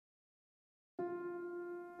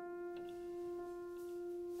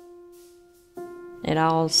It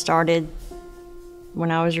all started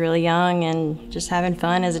when I was really young and just having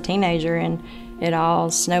fun as a teenager, and it all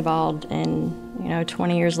snowballed. And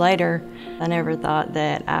 20 years later, I never thought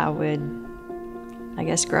that I would,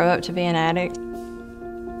 grow up to be an addict.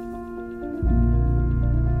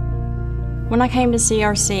 When I came to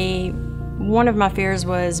CRC, one of my fears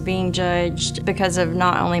was being judged because of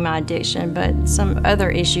not only my addiction, but some other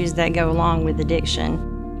issues that go along with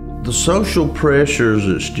addiction. The social pressures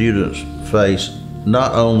that students face,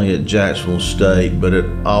 not only at Jacksonville State, but at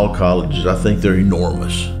all colleges, I think they're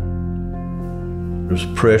enormous. There's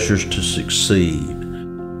pressures to succeed.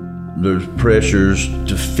 There's pressures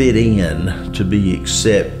to fit in, to be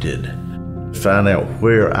accepted. Find out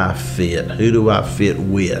where I fit, who do I fit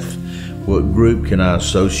with, what group can I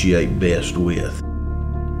associate best with.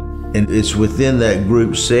 And it's within that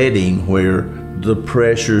group setting where the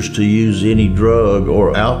pressures to use any drug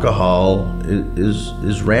or alcohol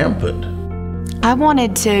is rampant. I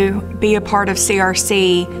wanted to be a part of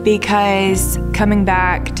CRC because coming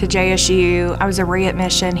back to JSU, I was a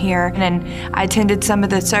readmission here, and I attended some of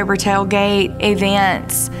the Sober Tailgate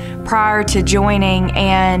events prior to joining,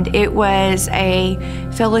 and it was a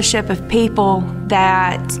fellowship of people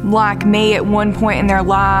that, like me at one point in their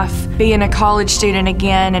life, being a college student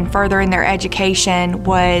again and furthering their education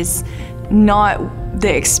was not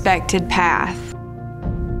the expected path.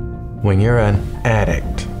 When you're an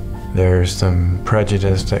addict, there's some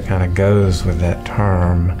prejudice that kind of goes with that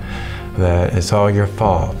term, that it's all your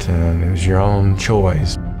fault and it was your own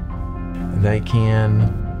choice. They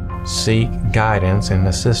can seek guidance and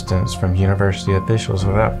assistance from university officials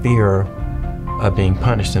without fear of being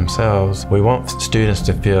punished themselves. We want students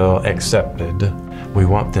to feel accepted. We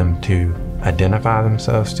want them to identify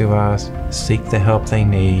themselves to us, seek the help they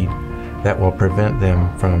need that will prevent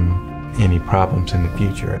them from any problems in the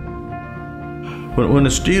future. When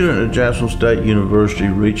a student at Jacksonville State University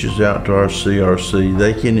reaches out to our CRC,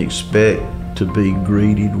 they can expect to be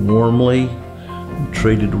greeted warmly and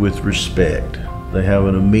treated with respect. They have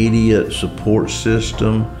an immediate support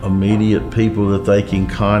system, immediate people that they can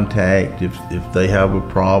contact if they have a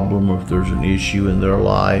problem, if there's an issue in their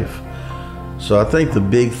life. So I think the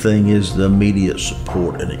big thing is the immediate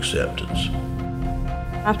support and acceptance.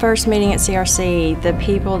 My first meeting at CRC, the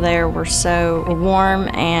people there were so warm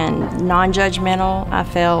and non-judgmental. I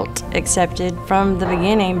felt accepted from the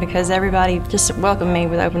beginning because everybody just welcomed me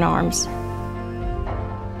with open arms.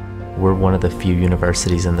 We're one of the few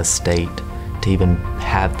universities in the state to even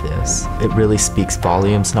have this. It really speaks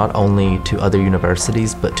volumes not only to other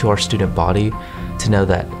universities but to our student body to know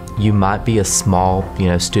that you might be a small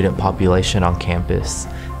student population on campus,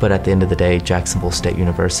 but at the end of the day, Jacksonville State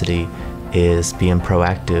University is being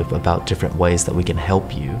proactive about different ways that we can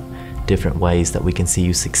help you, different ways that we can see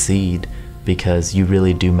you succeed, because you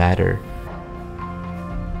really do matter.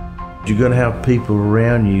 You're going to have people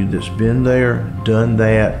around you that's been there, done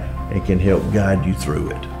that, and can help guide you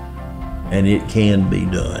through it. And it can be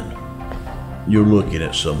done. You're looking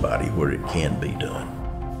at somebody where it can be done.